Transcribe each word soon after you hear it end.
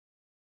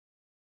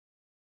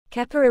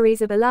Kepa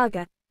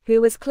Arrizabalaga,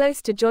 who was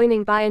close to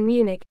joining Bayern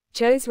Munich,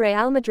 chose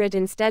Real Madrid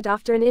instead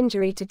after an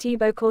injury to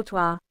Thibaut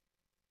Courtois.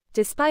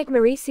 Despite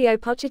Mauricio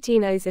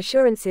Pochettino's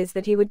assurances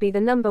that he would be the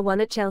number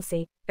one at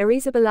Chelsea,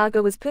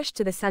 Arrizabalaga was pushed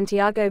to the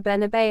Santiago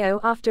Bernabeu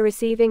after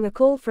receiving a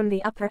call from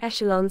the upper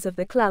echelons of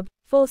the club,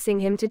 forcing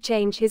him to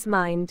change his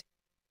mind.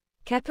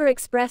 Kepa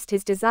expressed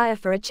his desire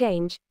for a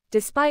change,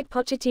 despite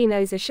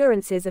Pochettino's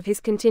assurances of his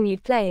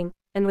continued playing,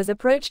 and was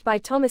approached by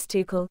Thomas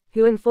Tuchel,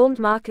 who informed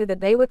Marca that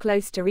they were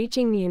close to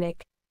reaching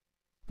Munich.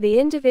 The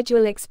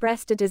individual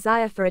expressed a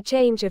desire for a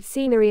change of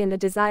scenery and a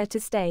desire to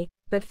stay,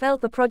 but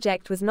felt the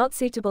project was not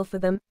suitable for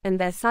them, and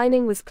their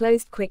signing was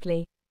closed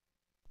quickly.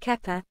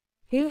 Kepa,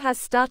 who has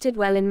started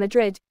well in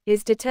Madrid,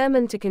 is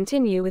determined to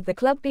continue with the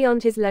club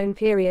beyond his loan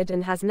period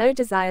and has no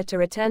desire to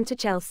return to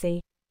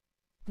Chelsea.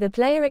 The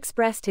player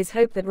expressed his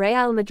hope that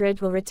Real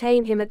Madrid will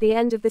retain him at the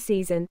end of the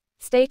season,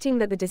 stating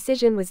that the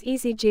decision was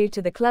easy due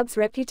to the club's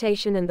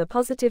reputation and the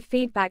positive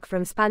feedback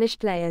from Spanish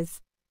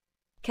players.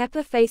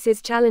 Kepa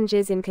faces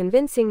challenges in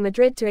convincing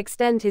Madrid to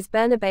extend his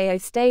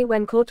Bernabeu stay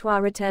when Courtois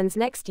returns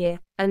next year,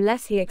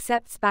 unless he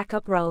accepts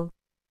backup role.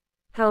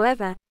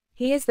 However,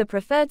 he is the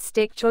preferred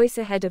stick choice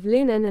ahead of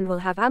Loanee and will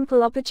have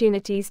ample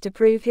opportunities to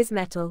prove his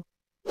mettle.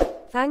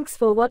 Thanks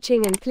for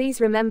watching, and please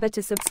remember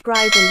to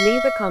subscribe and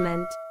leave a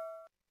comment.